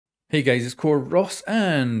Hey guys, it's Core Ross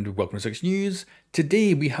and welcome to 6 News.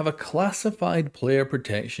 Today we have a classified player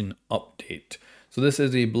protection update. So this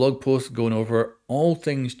is a blog post going over all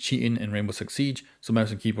things cheating in Rainbow Six Siege, so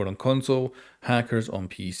mouse and keyboard on console, hackers on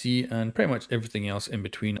PC, and pretty much everything else in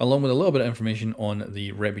between, along with a little bit of information on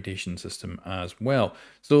the reputation system as well.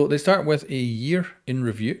 So they start with a year in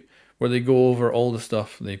review, where they go over all the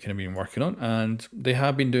stuff they've kind of been working on, and they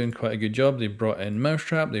have been doing quite a good job. They brought in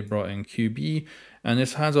Mousetrap, they brought in QB, and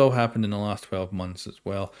this has all happened in the last 12 months as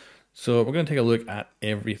well. So we're going to take a look at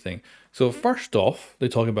everything. So first off, they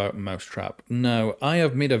talk about Mousetrap. Now, I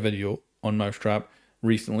have made a video on Mousetrap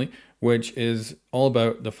recently, which is all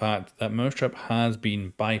about the fact that Mousetrap has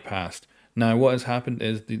been bypassed. Now, what has happened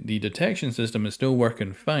is the detection system is still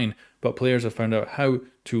working fine, but players have found out how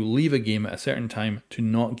to leave a game at a certain time to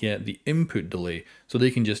not get the input delay, so they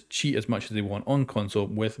can just cheat as much as they want on console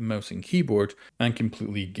with mouse and keyboard and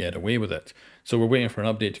completely get away with it. So we're waiting for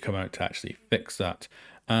an update to come out to actually fix that.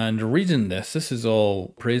 And reading this is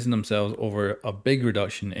all praising themselves over a big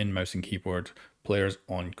reduction in mouse and keyboard players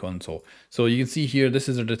on console. So you can see here, this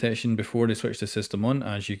is their detection before they switched the system on.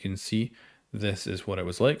 As you can see, this is what it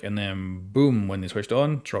was like, and then boom, when they switched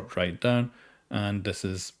on, dropped right down, and this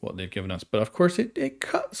is what they've given us. But of course it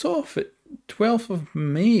cuts off at 12th of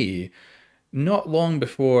May, not long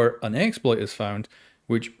before an exploit is found,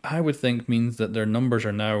 which I would think means that their numbers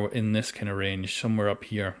are now in this kind of range, somewhere up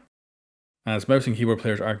here, as mouse and keyboard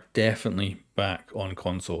players are definitely back on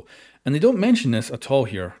console. And they don't mention this at all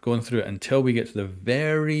here, going through it, until we get to the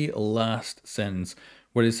very last sentence,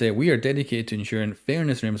 where they say, "We are dedicated to ensuring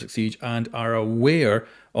fairness in Rainbow Six Siege and are aware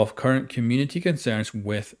of current community concerns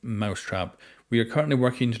with Mousetrap. We are currently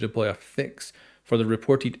working to deploy a fix for the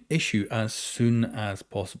reported issue as soon as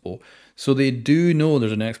possible." So they do know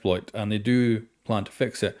there's an exploit and they do plan to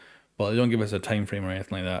fix it, but they don't give us a time frame or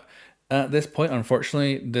anything like that. At this point,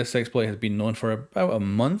 unfortunately, this exploit has been known for about a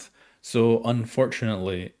month, so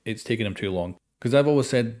unfortunately, it's taken them too long. Because I've always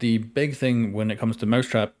said the big thing when it comes to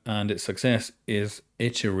Mousetrap and its success is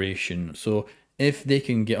iteration. So if they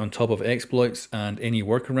can get on top of exploits and any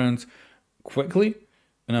workarounds quickly,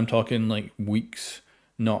 and I'm talking like weeks,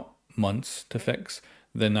 not months to fix,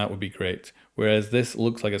 then that would be great. Whereas this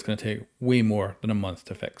looks like it's going to take way more than a month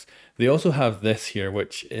to fix. They also have this here,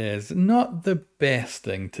 which is not the best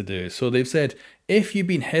thing to do. So they've said, if you've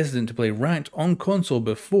been hesitant to play ranked on console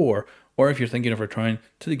before, or if you're thinking of returning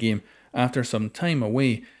to the game after some time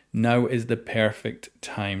away, now is the perfect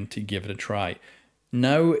time to give it a try.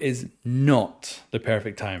 Now is not the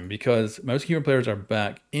perfect time because mouse and keyboard players are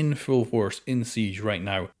back in full force in Siege right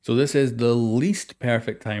now. So this is the least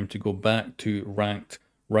perfect time to go back to ranked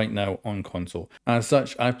right now on console. As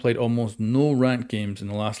such, I've played almost no ranked games in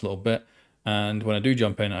the last little bit, and when I do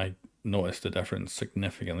jump in, I notice the difference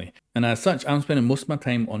significantly. And as such, I'm spending most of my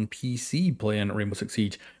time on PC playing Rainbow Six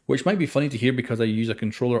Siege, which might be funny to hear because I use a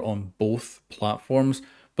controller on both platforms.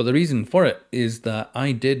 But the reason for it is that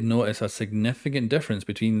I did notice a significant difference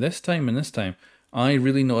between this time and this time. I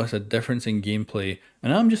really noticed a difference in gameplay,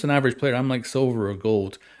 and I'm just an average player, I'm like silver or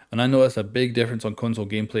gold, and I noticed a big difference on console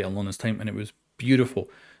gameplay along this time, and it was beautiful.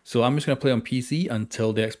 So I'm just going to play on PC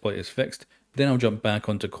until the exploit is fixed. Then I'll jump back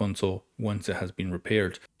onto console once it has been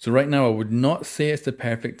repaired. So right now I would not say it's the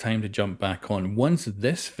perfect time to jump back on. Once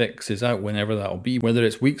this fix is out, whenever that'll be, whether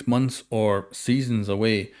it's weeks, months, or seasons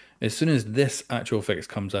away, as soon as this actual fix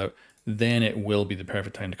comes out, then it will be the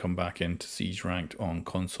perfect time to come back into Siege Ranked on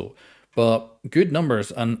console. But good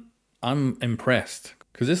numbers, and I'm impressed.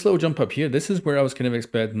 Because this little jump up here, this is where I was kind of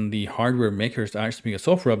expecting the hardware makers to actually make a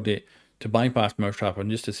software update to bypass Mousetrap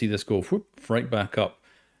and just to see this go whoop, right back up.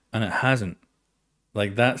 And it hasn't.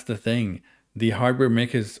 Like, that's the thing. The hardware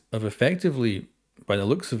makers have effectively, by the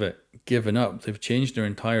looks of it, given up. They've changed their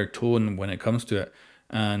entire tone when it comes to it.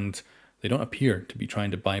 And they don't appear to be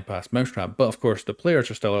trying to bypass Mousetrap. But of course, the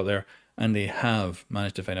players are still out there and they have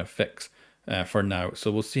managed to find a fix for now.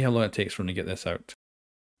 So we'll see how long it takes for them to get this out.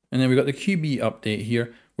 And then we've got the QB update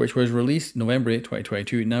here, which was released November 8,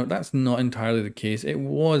 2022. Now, that's not entirely the case. It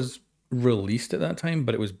was released at that time,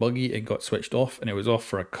 but it was buggy. It got switched off, and it was off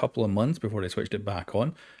for a couple of months before they switched it back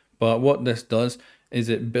on. But what this does is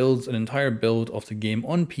it builds an entire build of the game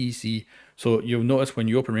on PC. So you'll notice when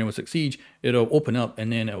you open Rainbow Six Siege, it'll open up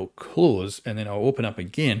and then it'll close and then it'll open up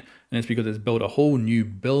again. And it's because it's built a whole new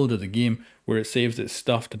build of the game where it saves its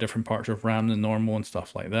stuff to different parts of RAM than normal and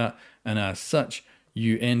stuff like that. And as such,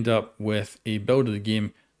 you end up with a build of the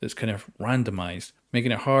game that's kind of randomized,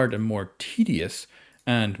 making it hard and more tedious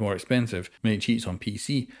and more expensive, make cheats on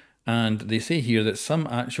PC. And they say here that some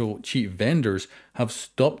actual cheat vendors have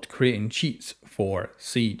stopped creating cheats for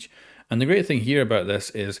Siege. And the great thing here about this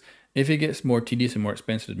is If it gets more tedious and more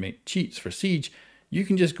expensive to make cheats for Siege, you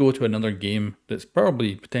can just go to another game that's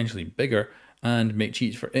probably potentially bigger and make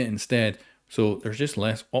cheats for it instead. So there's just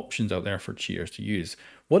less options out there for cheaters to use.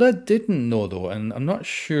 What I didn't know though, and I'm not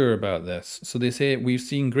sure about this, so they say we've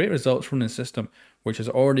seen great results from the system, which has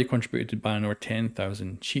already contributed to banning over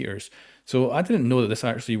 10,000 cheaters. So I didn't know that this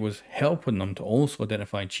actually was helping them to also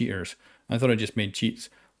identify cheaters. I thought it just made cheats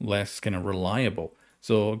less kind of reliable.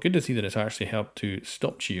 So good to see that it's actually helped to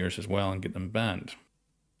stop cheaters as well and get them banned.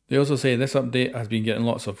 They also say this update has been getting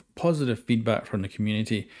lots of positive feedback from the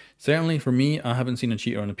community. Certainly for me, I haven't seen a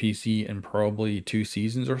cheater on the PC in probably 2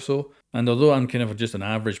 seasons or so. And although I'm kind of just an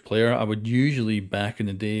average player, I would usually back in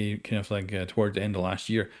the day, kind of like towards the end of last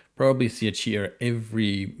year, probably see a cheater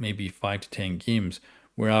every maybe 5 to 10 games,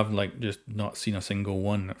 where I've like just not seen a single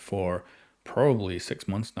one for probably 6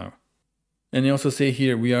 months now. And they also say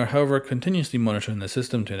here, we are however continuously monitoring the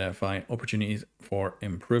system to identify opportunities for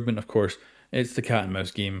improvement. Of course, it's the cat and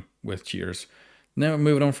mouse game with cheaters. Now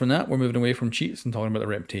moving on from that, we're moving away from cheats and talking about the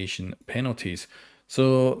reputation penalties.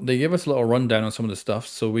 So they give us a little rundown on some of the stuff.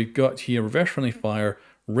 So we've got here reverse friendly fire,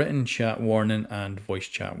 written chat warning, and voice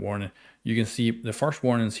chat warning. You can see the first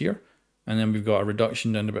warnings here, and then we've got a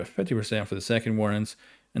reduction down to about 50% for the second warnings,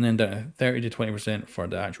 and then down to 30 to 20% for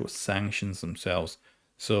the actual sanctions themselves.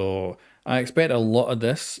 So I expect a lot of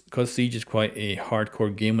this, because Siege is quite a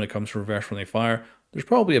hardcore game when it comes to reverse friendly fire. There's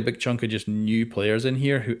probably a big chunk of just new players in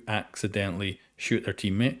here who accidentally shoot their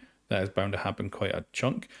teammate. That is bound to happen quite a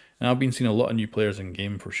chunk. And I've been seeing a lot of new players in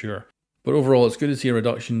game for sure. But overall, it's good to see a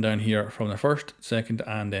reduction down here from the first, second,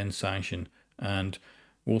 and then sanction. And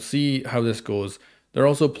we'll see how this goes. They're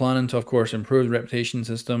also planning to, of course, improve the reputation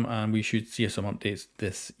system, and we should see some updates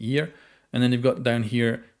this year. And then they've got down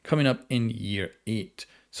here coming up in year 8.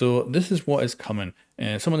 So this is what is coming.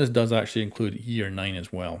 Some of this does actually include year 9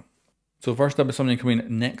 as well. So first up is something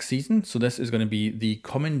coming next season. So this is going to be the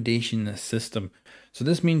commendation system. So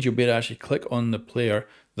this means you'll be able to actually click on the player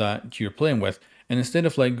that you're playing with. And instead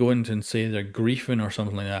of like going to and say they're griefing or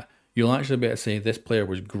something like that, you'll actually be able to say this player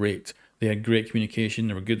was great. They had great communication.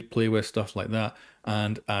 They were good to play with, stuff like that.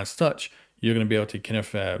 And as such, you're going to be able to kind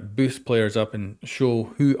of boost players up and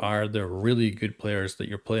show who are the really good players that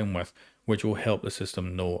you're playing with, which will help the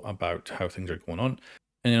system know about how things are going on.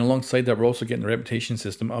 And then alongside that, we're also getting the reputation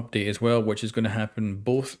system update as well, which is going to happen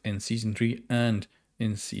both in Season 3 and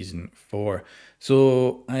in Season 4.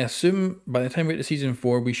 So I assume by the time we get to Season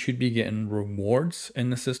 4, we should be getting rewards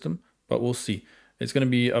in the system, but we'll see. It's going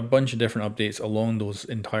to be a bunch of different updates along those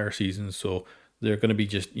entire seasons. So they're going to be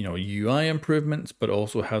just, UI improvements, but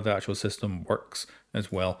also how the actual system works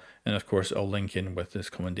as well. And of course, I'll link in with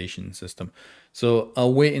this commendation system. So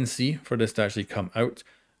I'll wait and see for this to actually come out,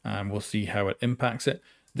 and we'll see how it impacts it.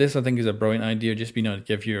 This, I think, is a brilliant idea, just being able to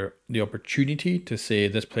give you the opportunity to say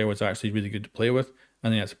this player was actually really good to play with. I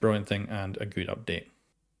think that's a brilliant thing and a good update.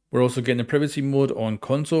 We're also getting the privacy mode on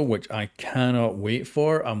console, which I cannot wait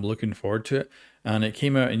for. I'm looking forward to it. And it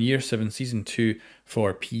came out in year 7, season 2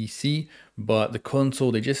 for PC, but the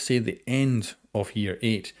console, they just say the end of year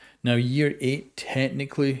 8. Now, year 8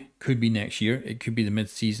 technically could be next year. It could be the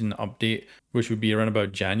mid-season update, which would be around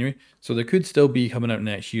about January. So they could still be coming out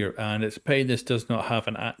next year. And it's a pity this does not have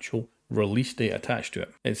an actual release date attached to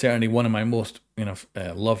it. It's certainly one of my most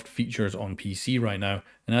loved features on PC right now.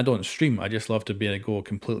 And I don't stream. I just love to be able to go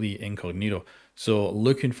completely incognito. So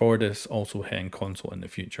looking forward to this also hitting console in the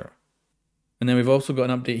future. And then we've also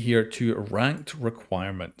got an update here to ranked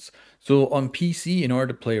requirements. So on PC, in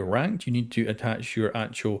order to play ranked, you need to attach your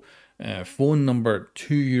actual phone number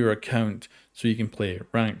to your account so you can play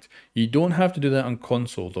ranked. You don't have to do that on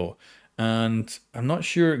console though. And I'm not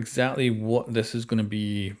sure exactly what this is going to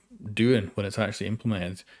be doing when it's actually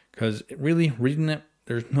implemented, because really reading it,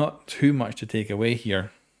 there's not too much to take away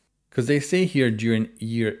here. Because they say here during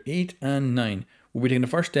year 8 and 9, we'll be taking the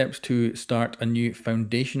first steps to start a new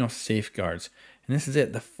foundation of safeguards. And this is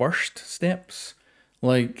it, the first steps.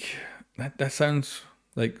 Like, that sounds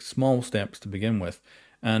like small steps to begin with.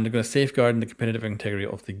 And they're going to safeguard the competitive integrity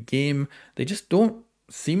of the game. They just don't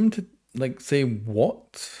seem to say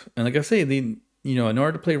what. And like I say, in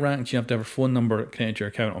order to play ranked, you have to have a phone number connected to your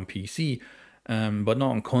account on PC, but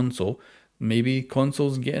not on console. Maybe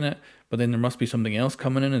console's getting it, but then there must be something else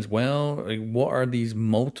coming in as well. Like, what are these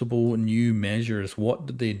multiple new measures? What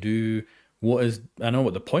did they do? I know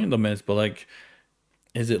what the point of them is, but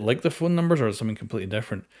is it like the phone numbers or is it something completely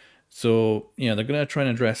different? So yeah, they're gonna try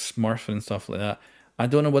and address Smurf and stuff like that. I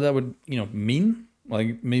don't know what that would mean.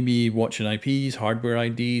 Like maybe watching IPs, hardware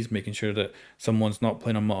IDs, making sure that someone's not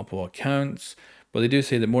playing on multiple accounts. But they do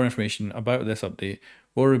say that more information about this update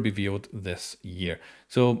will be revealed this year.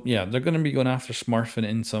 So yeah, they're going to be going after smurfing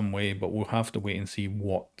in some way, but we'll have to wait and see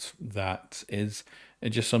what that is.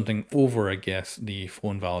 It's just something over, I guess, the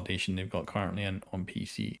phone validation they've got currently on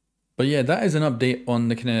PC. But yeah, that is an update on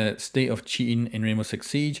the kind of state of cheating in Rainbow Six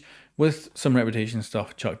Siege, with some reputation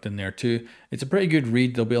stuff chucked in there too. It's a pretty good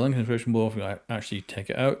read. There'll be a link in the description below if you actually check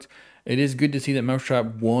it out. It is good to see that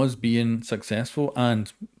Mousetrap was being successful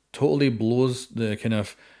and totally blows the kind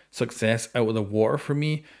of success out of the water for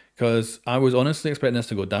me, because I was honestly expecting this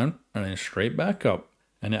to go down and then straight back up,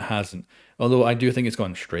 and it hasn't. Although I do think it's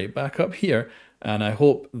gone straight back up here, and I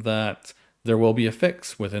hope that there will be a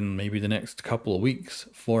fix within maybe the next couple of weeks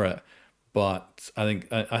for it. But I think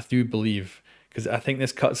I do believe, because I think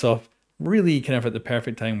this cuts off really kind of at the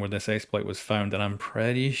perfect time where this exploit was found, and I'm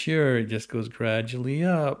pretty sure it just goes gradually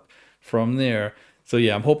up from there. So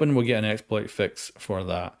yeah, I'm hoping we'll get an exploit fix for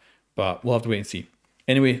that, but we'll have to wait and see.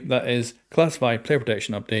 Anyway, that is classified player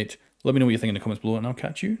protection update. Let me know what you think in the comments below, and I'll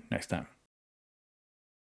catch you next time.